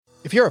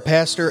If you're a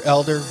pastor,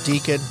 elder,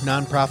 deacon,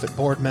 nonprofit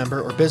board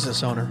member, or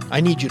business owner,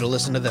 I need you to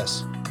listen to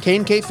this.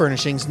 K&K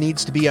Furnishings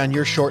needs to be on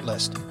your short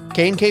list.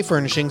 K&K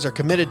Furnishings are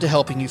committed to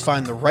helping you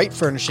find the right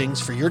furnishings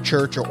for your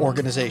church or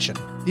organization.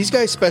 These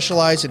guys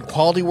specialize in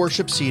quality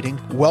worship seating,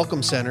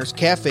 welcome centers,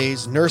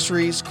 cafes,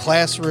 nurseries,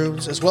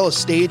 classrooms, as well as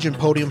stage and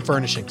podium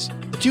furnishings.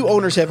 The two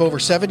owners have over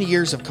 70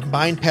 years of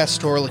combined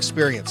pastoral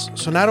experience,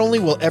 so not only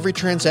will every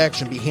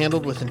transaction be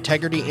handled with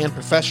integrity and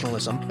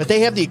professionalism, but they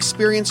have the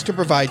experience to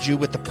provide you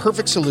with the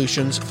perfect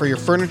solutions for your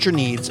furniture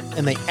needs,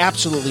 and they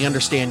absolutely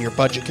understand your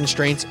budget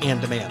constraints and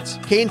demands.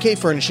 K&K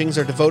Furnishings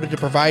are devoted to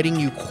providing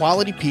you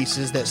quality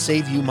pieces that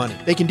save you money.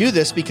 They can do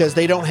this because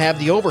they don't have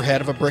the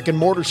overhead of a brick and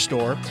mortar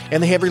store,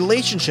 and they have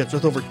relationships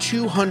with over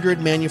 200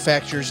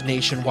 manufacturers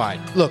nationwide.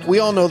 Look, we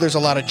all know there's a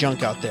lot of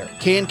junk out there.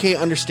 K&K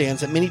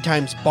understands that many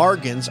times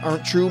bargains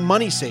aren't true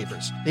money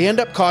savers. They end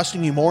up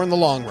costing you more in the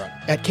long run.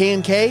 At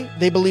K&K,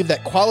 they believe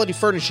that quality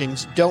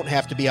furnishings don't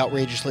have to be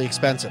outrageously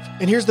expensive.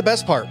 And here's the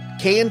best part.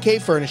 K&K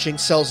Furnishing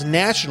sells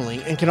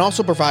nationally and can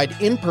also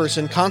provide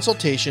in-person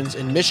consultations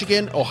in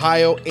Michigan,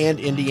 Ohio, and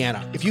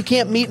Indiana. If you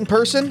can't meet in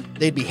person,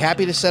 they'd be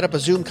happy to set up a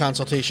Zoom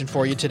consultation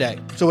for you today.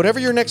 So whatever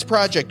your next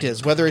project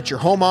is, whether it's your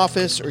home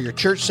office or your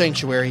church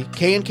sanctuary,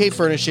 K&K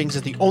Furnishings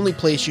is the only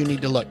place you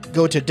need to look.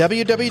 Go to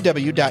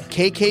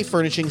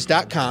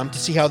www.kkfurnishings.com to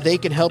see how they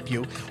can help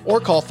you,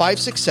 or call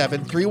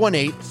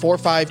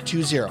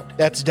 567-318-4520.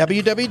 That's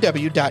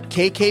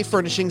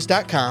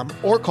www.kkfurnishings.com,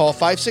 or call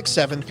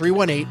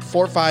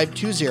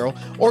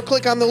 567-318-4520, or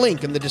click on the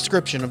link in the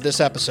description of this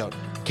episode.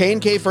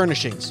 K&K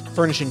Furnishings,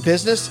 furnishing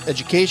business,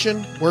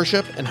 education,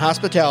 worship, and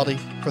hospitality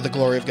for the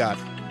glory of God.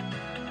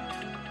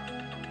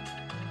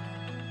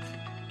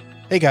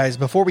 Hey guys,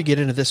 before we get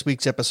into this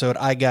week's episode,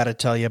 I gotta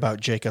tell you about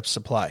Jacobs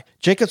Supply.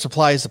 Jacobs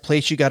Supply is the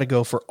place you gotta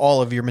go for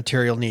all of your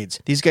material needs.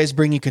 These guys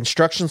bring you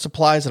construction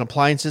supplies and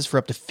appliances for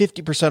up to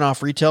 50%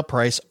 off retail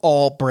price,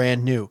 all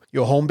brand new.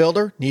 You a home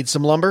builder? Need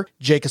some lumber?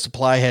 Jacobs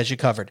Supply has you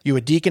covered. You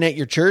a deacon at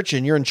your church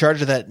and you're in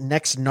charge of that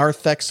next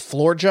Narthex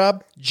floor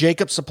job?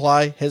 Jacobs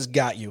Supply has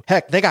got you.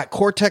 Heck, they got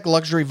Cortec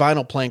luxury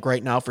vinyl plank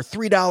right now for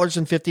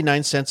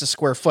 $3.59 a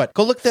square foot.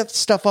 Go look that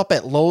stuff up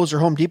at Lowe's or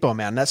Home Depot,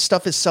 man. That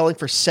stuff is selling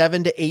for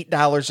 $7 to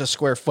 $8 a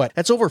square foot.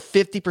 That's over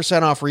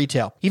 50% off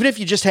retail. Even if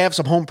you just have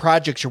some home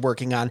projects you're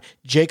working on,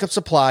 Jacobs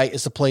Supply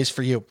is the place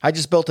for you. I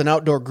just built an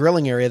outdoor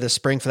grilling area this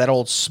spring for that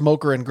old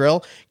smoker and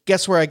grill.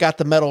 Guess where I got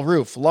the metal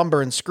roof,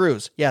 lumber, and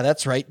screws? Yeah,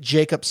 that's right,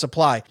 Jacobs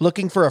Supply.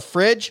 Looking for a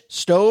fridge,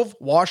 stove,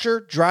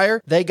 washer,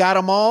 dryer? They got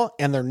them all,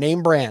 and they're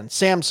name brand.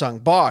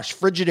 Samsung, Bosch,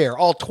 Frigidaire,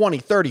 all 20,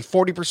 30,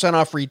 40%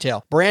 off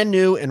retail. Brand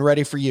new and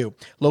ready for you.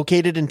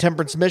 Located in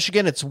Temperance,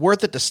 Michigan, it's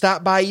worth it to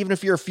stop by even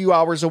if you're a few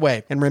hours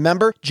away. And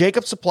remember,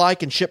 Jacobs Supply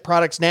can ship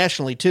products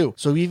nationally too,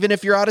 so even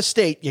if you're out of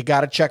state, you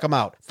gotta check them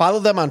out. Follow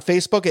them on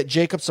Facebook at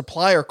Jacobs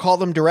Supply or call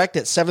them direct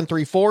at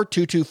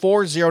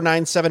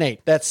 734-224-0978.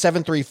 That's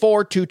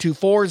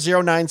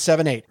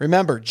 734-224-0978.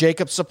 Remember,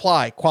 Jacobs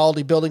Supply,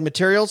 quality building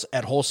materials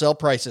at wholesale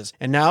prices.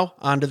 And now,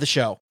 on to the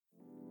show.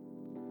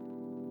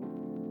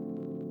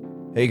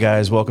 Hey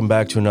guys, welcome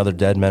back to another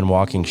Dead Men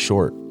Walking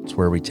Short. It's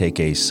where we take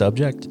a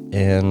subject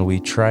and we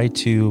try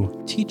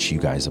to teach you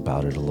guys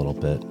about it a little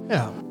bit.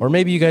 Yeah. Or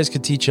maybe you guys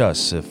could teach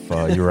us if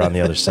you were on the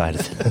other side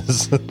of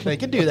this. They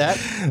can do that.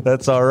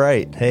 That's all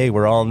right. Hey,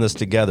 we're all in this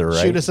together,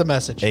 right? Shoot us a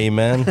message.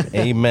 Amen.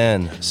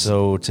 Amen.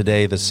 So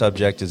today the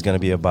subject is going to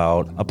be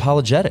about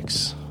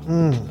apologetics.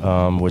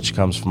 Which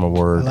comes from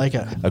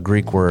a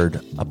Greek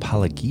word,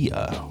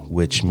 apologia,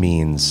 which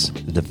means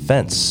the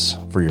defense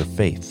for your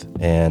faith.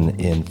 And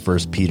in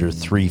 1 Peter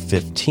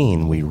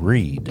 3:15, we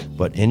read,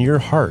 "But in your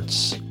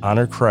hearts,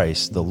 honor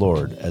Christ the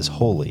Lord as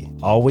holy,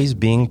 always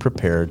being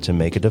prepared to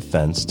make a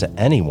defense to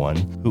anyone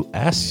who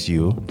asks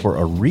you for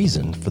a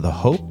reason for the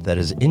hope that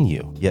is in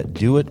you, yet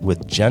do it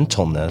with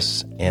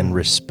gentleness and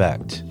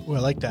respect." Well,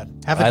 I like that.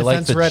 Have a I defense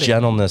like the ready.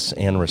 gentleness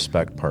and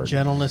respect part.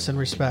 Gentleness and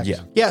respect.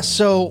 Yeah. Yeah,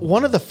 so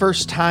one of the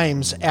first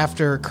times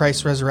after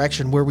Christ's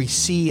resurrection where we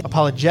see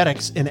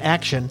apologetics in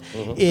action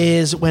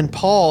is when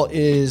Paul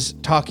is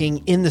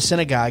talking in the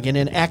synagogue. And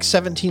in Acts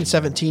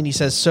 17:17, he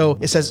says, so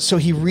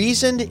he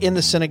reasoned in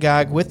the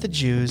synagogue with the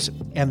Jews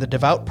and the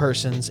devout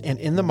persons and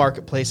in the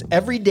marketplace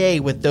every day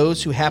with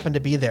those who happened to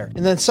be there.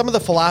 And then some of the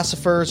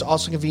philosophers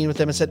also convened with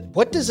him and said,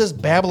 "What does this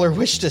babbler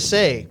wish to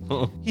say?"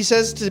 He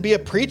says to be a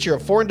preacher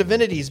of foreign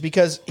divinities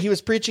because he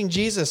was preaching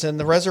Jesus and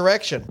the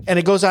resurrection. And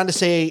it goes on to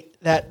say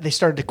that they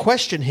started to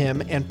question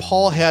him, and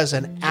Paul has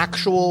an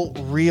actual,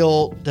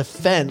 real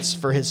defense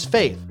for his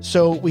faith.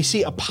 So we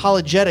see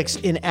apologetics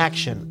in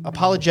action.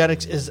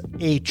 Apologetics is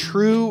a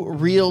true,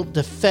 real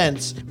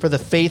defense for the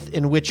faith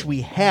in which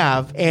we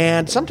have.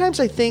 And sometimes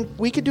I think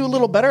we could do a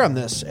little better on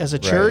this as a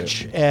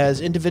church,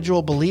 as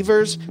individual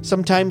believers.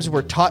 Sometimes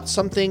we're taught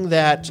something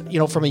that,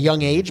 from a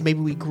young age, maybe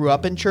we grew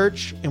up in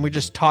church and we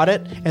just taught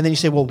it. And then you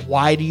say, well,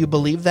 why do you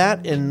believe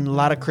that? And a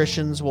lot of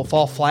Christians will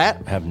fall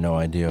flat. I have no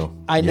idea.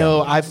 I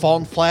know I've fallen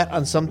fallen flat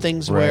on some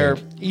things where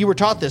you were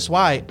taught this.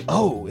 Why?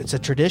 Oh, it's a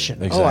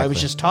tradition. Exactly. Oh, I was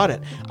just taught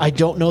it. I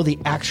don't know the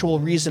actual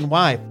reason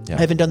why. Yeah. I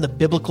haven't done the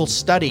biblical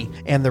study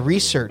and the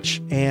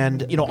research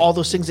and, all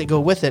those things that go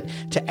with it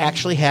to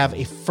actually have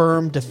a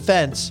firm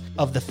defense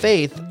of the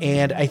faith.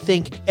 And I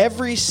think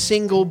every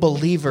single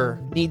believer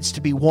needs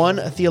to be, one,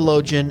 a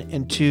theologian,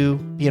 and two,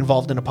 be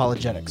involved in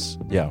apologetics.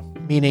 Yeah.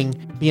 Meaning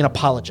be an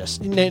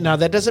apologist. Now,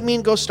 that doesn't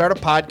mean go start a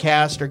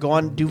podcast or go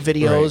on and do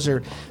videos,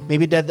 or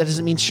maybe that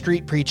doesn't mean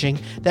street preaching.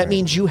 That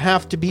means you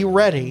have to be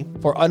ready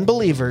for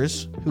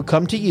unbelievers who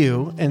come to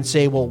you and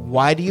say, well,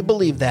 why do you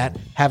believe that?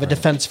 Have a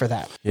defense for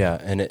that. Yeah,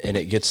 and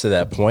it gets to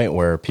that point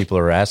where people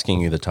are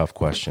asking you the tough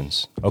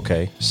questions.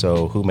 Okay,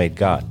 so who made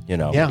God?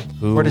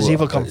 Where does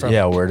evil come from?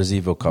 Yeah, where does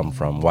evil come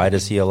from? Why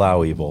does he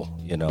allow evil?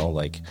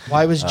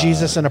 Why was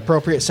Jesus an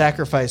appropriate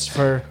sacrifice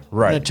for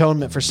an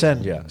atonement for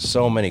sin? Yeah,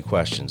 so many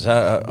questions.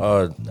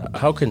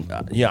 How can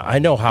I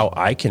know how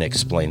I can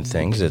explain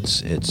things?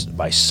 It's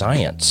by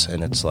science,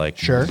 and it's like,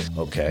 sure,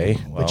 okay,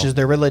 well, which is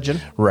their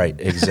religion, right?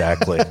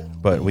 Exactly.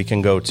 But we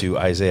can go to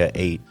Isaiah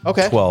 8,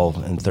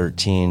 12, and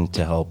 13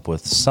 to help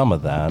with some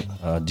of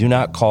that. Do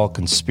not call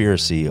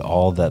conspiracy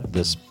all that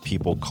this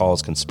people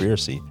calls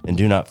conspiracy, and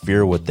do not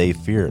fear what they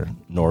fear,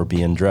 nor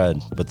be in dread.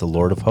 But the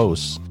Lord of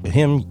hosts,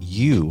 him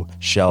you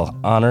shall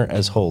honor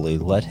as holy.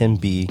 Let him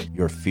be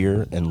your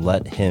fear, and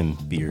let him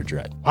be your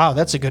dread. Wow,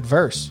 that's a good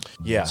verse.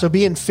 Yeah. So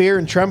be in fear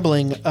and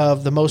trembling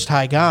of the Most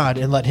High God,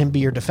 and let him be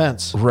your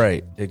defense.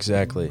 Right,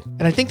 exactly.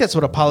 And I think that's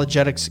what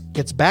apologetics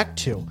gets back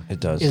to. It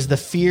does. Is the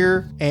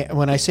fear, and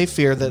when I say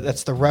fear,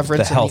 that's the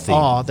reverence and the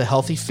awe, the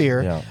healthy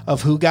fear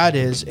of who God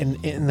is.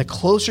 And the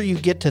closer you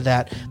get to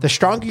that, the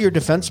stronger your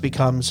defense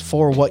becomes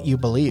for what you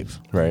believe.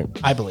 Right.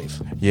 I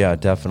believe. Yeah,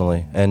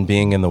 definitely. And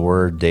being in the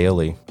Word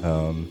daily,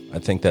 I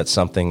think that's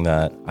something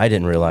that I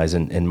didn't realize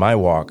in my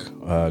walk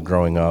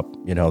growing up,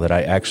 that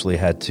I actually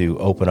had to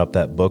open up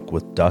that book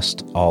with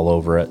dust all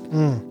over it,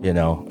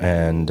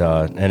 and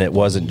it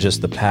wasn't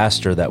just the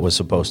pastor that was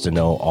supposed to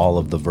know all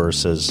of the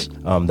verses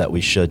that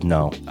we should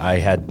know.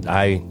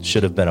 I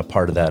should have been a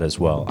part of that as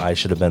well. I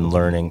should have been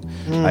learning.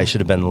 I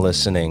should have been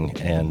listening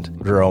and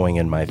growing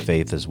in my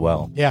faith as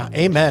well. Yeah,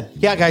 amen.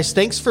 Yeah, guys,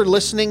 thanks for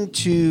listening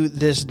to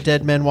this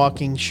Dead Men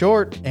Walking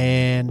Short,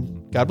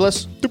 and God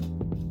bless.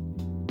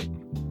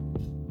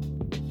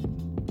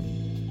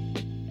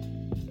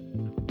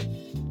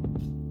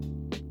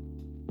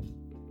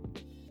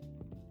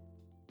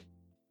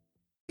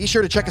 Be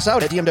sure to check us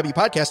out at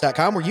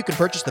dmwpodcast.com, where you can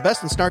purchase the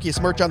best and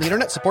snarkiest merch on the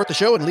internet, support the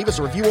show, and leave us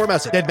a review or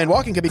message. Dead Men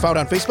Walking can be found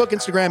on Facebook,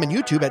 Instagram, and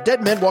YouTube at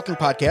Dead Men Walking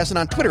Podcast, and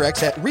on Twitter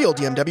X at Real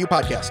DMW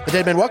Podcast. The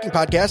Dead Men Walking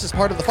Podcast is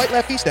part of the Fight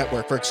Laugh Feast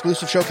Network. For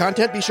exclusive show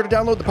content, be sure to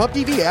download the Pub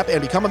TV app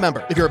and become a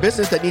member. If you're a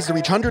business that needs to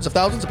reach hundreds of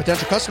thousands of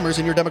potential customers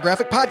in your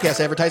demographic, podcast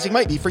advertising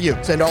might be for you.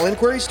 Send all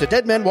inquiries to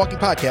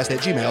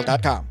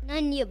deadmenwalkingpodcast@gmail.com.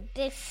 None your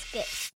biscuits.